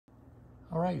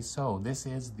All right, so this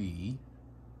is the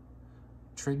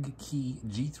Trigkey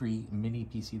G3 mini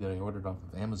PC that I ordered off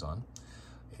of Amazon.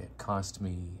 It cost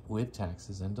me, with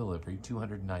taxes and delivery,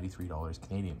 $293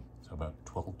 Canadian, so about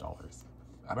 $12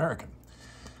 American.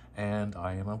 And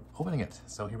I am opening it,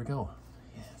 so here we go.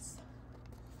 Yes.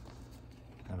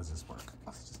 How does this work?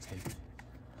 Let's just take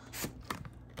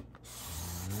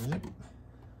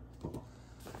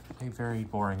a very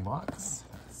boring box.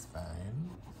 That's fine.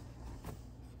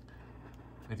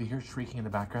 If you hear shrieking in the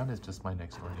background, it's just my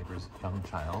next door neighbor's young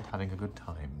child having a good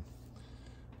time.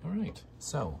 All right,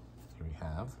 so here we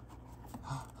have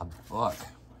a book,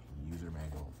 user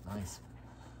manual, nice.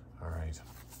 All right,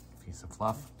 piece of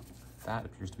fluff. That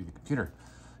appears to be the computer.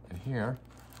 And here,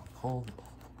 I'll pull.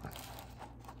 Okay,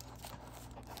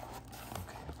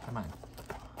 come on.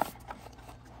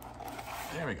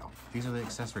 There we go. These are the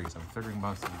accessories. I'm figuring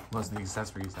most of the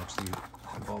accessories actually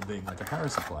involve being like a power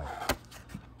supply.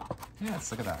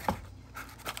 Yes, look at that.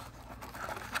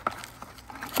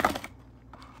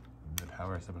 The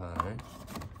power supply.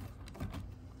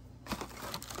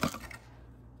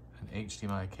 An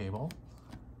HDMI cable.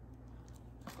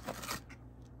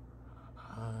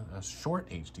 A short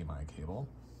HDMI cable.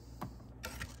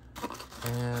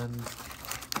 And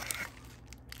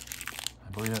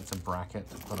I believe that's a bracket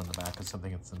to put on the back of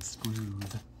something that's unscrewed.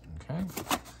 Okay.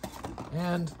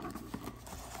 And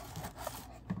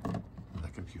the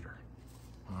computer.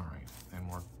 All right, and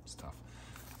more stuff.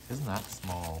 Isn't that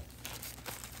small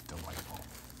delightful?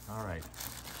 All right,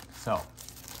 so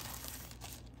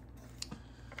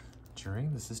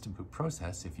during the system boot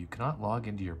process, if you cannot log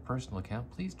into your personal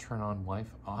account, please turn on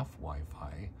off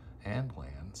Wi-Fi and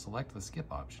LAN, select the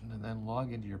skip option, and then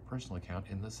log into your personal account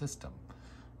in the system.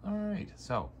 All right,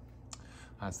 so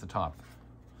that's the top.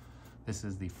 This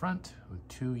is the front with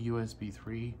two USB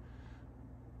 3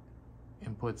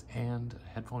 inputs and a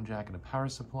headphone jack and a power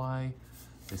supply.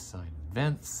 This side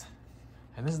vents.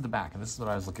 And this is the back, and this is what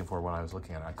I was looking for when I was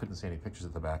looking at it. I couldn't see any pictures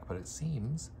of the back, but it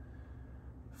seems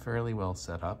fairly well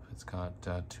set up. It's got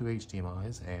two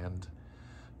HDMIs and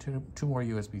two more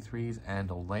USB 3s and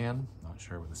a LAN. Not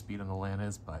sure what the speed on the LAN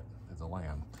is, but it's a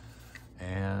LAN.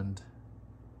 And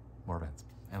more vents.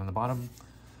 And on the bottom,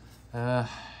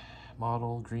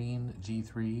 model green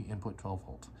G3 input 12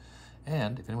 volt.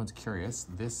 And if anyone's curious,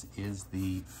 this is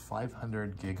the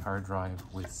 500 gig hard drive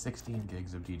with 16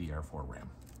 gigs of DDR4 RAM.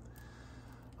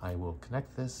 I will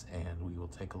connect this and we will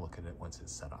take a look at it once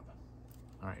it's set up.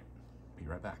 All right, be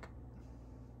right back.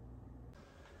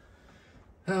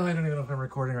 Oh, I don't even know if I'm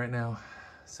recording right now,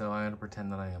 so I'm gonna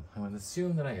pretend that I am. I'm gonna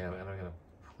assume that I am, and I'm gonna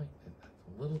point at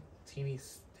the little teeny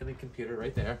computer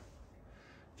right there.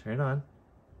 Turn it on.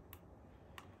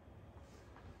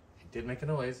 It did make a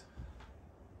noise.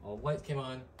 All lights came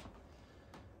on.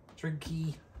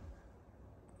 Trigkey.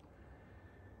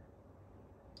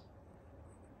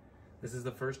 This is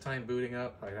the first time booting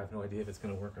up. I have no idea if it's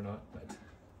going to work or not, but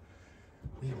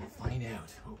we will find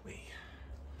out, won't we?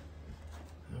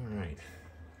 All right.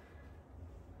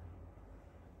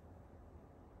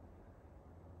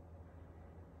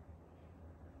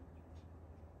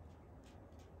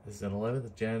 This is an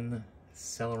 11th Gen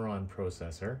Celeron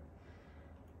processor,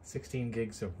 16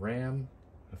 gigs of RAM,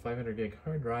 a 500 gig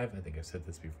hard drive. I think I've said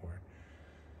this before.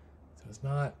 So it's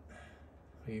not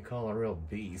what you call a real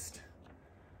beast,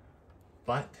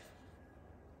 but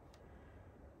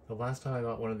the last time I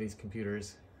got one of these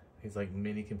computers, these like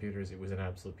mini computers, it was an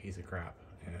absolute piece of crap,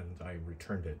 and I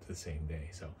returned it the same day.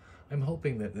 So I'm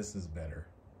hoping that this is better.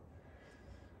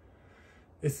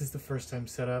 This is the first time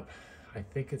set up. I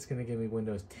think it's going to give me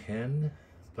Windows 10,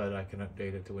 but I can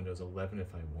update it to Windows 11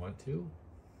 if I want to.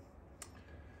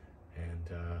 And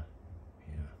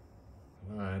yeah,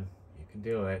 come on, you can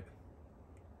do it.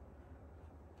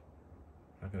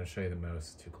 I'm not going to show you the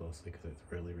mouse too closely because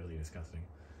it's really, really disgusting.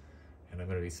 And I'm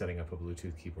going to be setting up a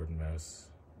Bluetooth keyboard and mouse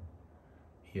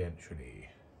eventually.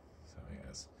 So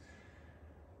yes,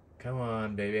 come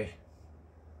on, baby.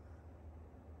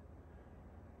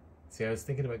 See, I was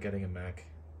thinking about getting a Mac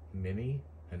Mini,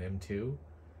 an M2,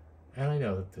 and I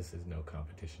know that this is no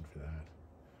competition for that.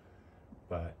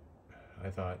 But I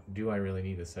thought, do I really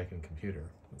need a second computer?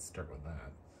 Let's start with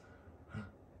that.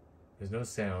 There's no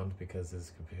sound because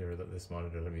this computer, this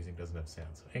monitor that I'm using doesn't have sound.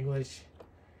 So English,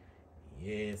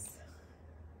 yes.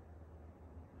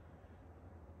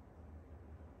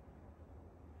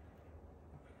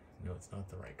 No, it's not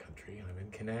the right country. I'm in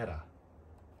Canada.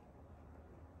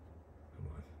 Come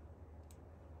on.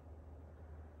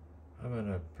 I'm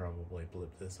gonna probably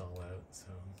blip this all out. So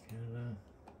Canada.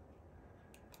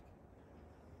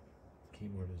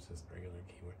 Keyboard is just regular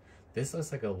keyboard. This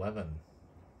looks like 11.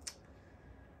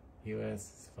 US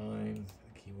is fine.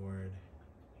 The keyboard.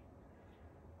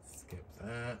 Skip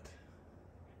that.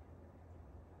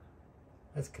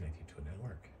 Let's connect you to a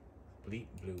network. Bleep,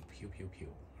 bloop, pew, pew, pew.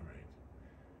 All right.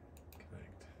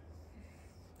 Connect.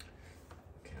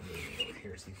 Okay, I'm moving over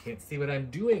here so you can't see what I'm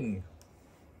doing.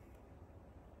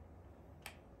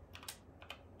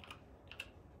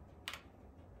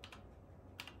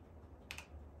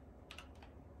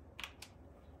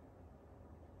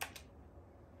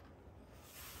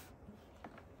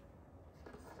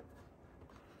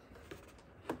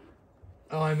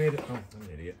 Oh, I made it. Oh, I'm an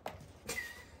idiot.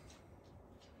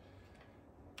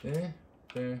 There.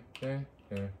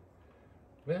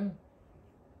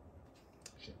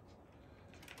 Shit.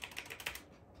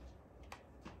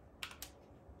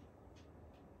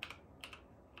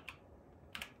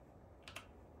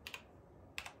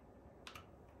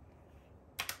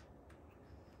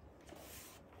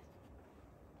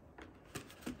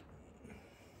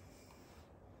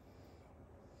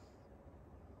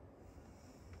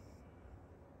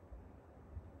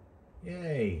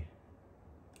 Yay.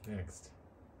 Next.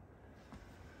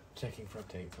 Checking for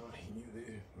updates. Oh,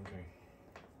 okay.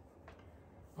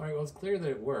 All right, well, it's clear that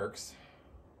it works.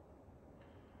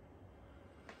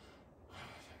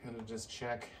 I'm gonna just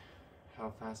check how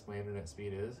fast my internet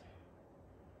speed is.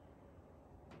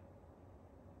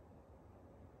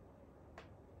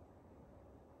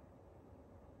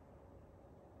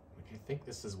 I think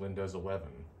this is Windows 11.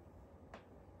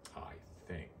 I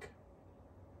think.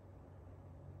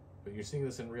 But you're seeing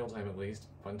this in real time at least.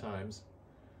 Fun times.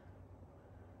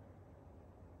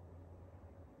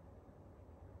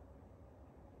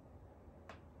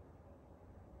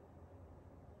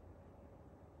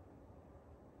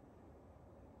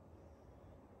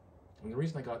 And the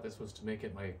reason I got this was to make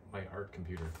it my art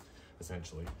computer,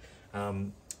 essentially.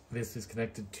 This is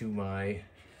connected to my,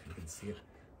 you can see it,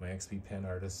 my XP Pen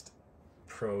Artist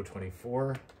Pro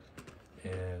 24.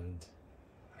 And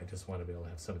I just want to be able to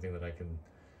have something that I can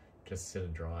just sit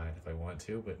and draw at if I want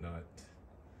to, but not,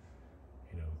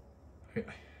 you know.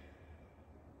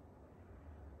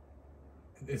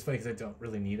 It's funny because I don't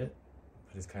really need it,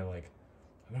 but it's kind of like,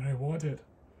 and I want it.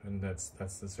 And that's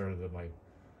the sort of my,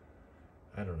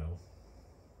 I don't know.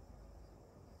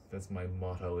 That's my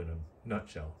motto in a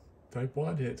nutshell. I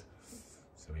want it.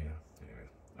 So yeah, anyway.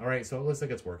 All right, so it looks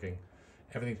like it's working.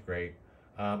 Everything's great.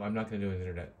 I'm not gonna do an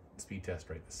internet speed test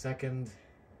right this second.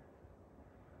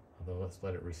 Although let's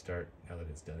let it restart now that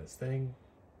it's done its thing.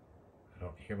 I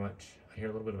don't hear much. I hear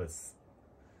a little bit of a,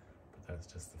 but that's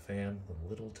just the fan, the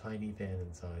little tiny fan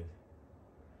inside.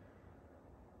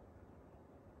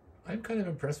 I'm kind of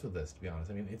impressed with this, to be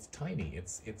honest. I mean, it's tiny.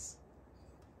 It's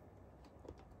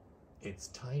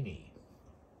tiny.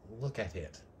 Look at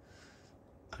it.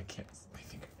 I can't, my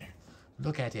finger there.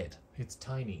 Look at it. It's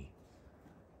tiny.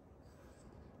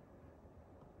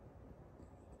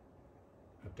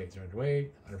 Updates are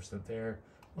underway, 100% there.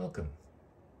 Welcome.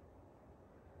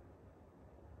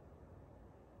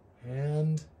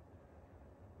 And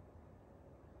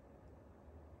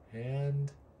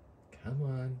come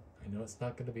on. I know it's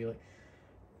not going to be like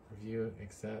review,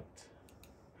 accept,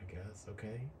 I guess,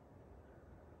 okay.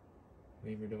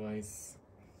 Leave your device.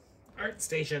 Art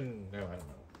station. No, I don't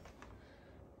know.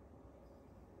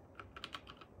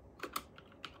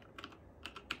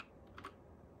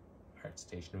 Art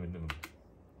station window.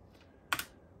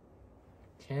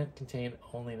 Can't contain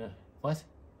only the what?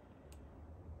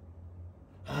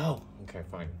 Oh, okay,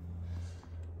 fine.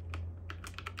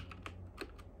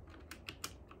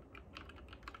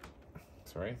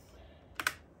 Sorry.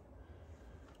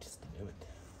 Just knew it.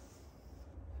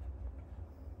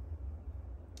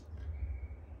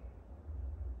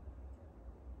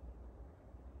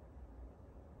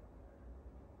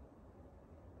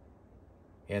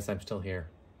 Yes, I'm still here.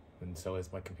 And so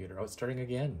is my computer. Oh, it's starting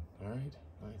again. All right,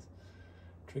 nice.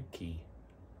 Trigkey.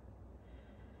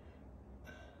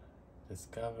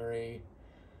 Discovery.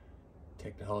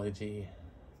 Technology.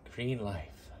 Green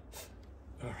life.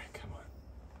 All right, come on.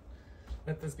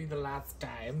 Let this be the last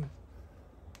time.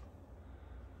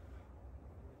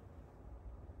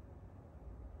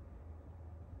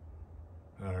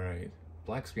 All right.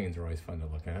 Black screens are always fun to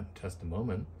look at. Just a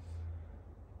moment.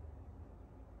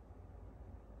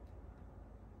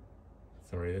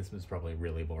 Sorry, this was probably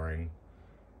really boring.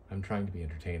 I'm trying to be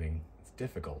entertaining. It's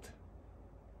difficult.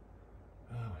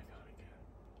 Oh my God,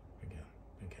 again.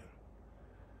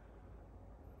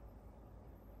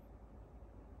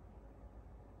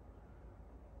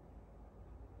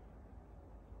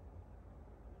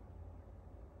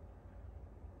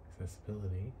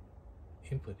 Accessibility,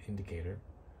 input indicator,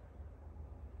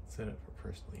 set up for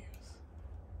personal use.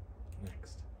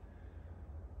 Next.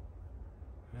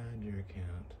 Add your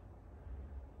account.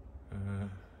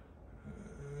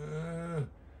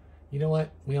 You know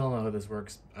what? We all know how this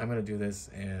works. I'm going to do this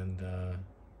and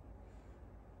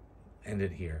end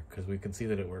it here because we can see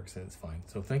that it works and it's fine.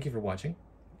 So thank you for watching.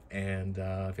 And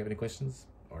if you have any questions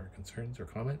or concerns or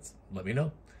comments, let me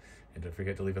know. And don't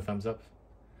forget to leave a thumbs up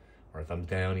or a thumbs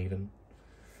down even.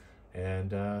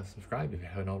 And subscribe if you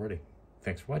haven't already.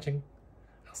 Thanks for watching.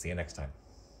 I'll see you next time.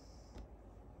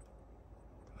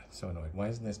 I'm so annoyed. Why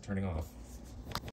isn't this turning off?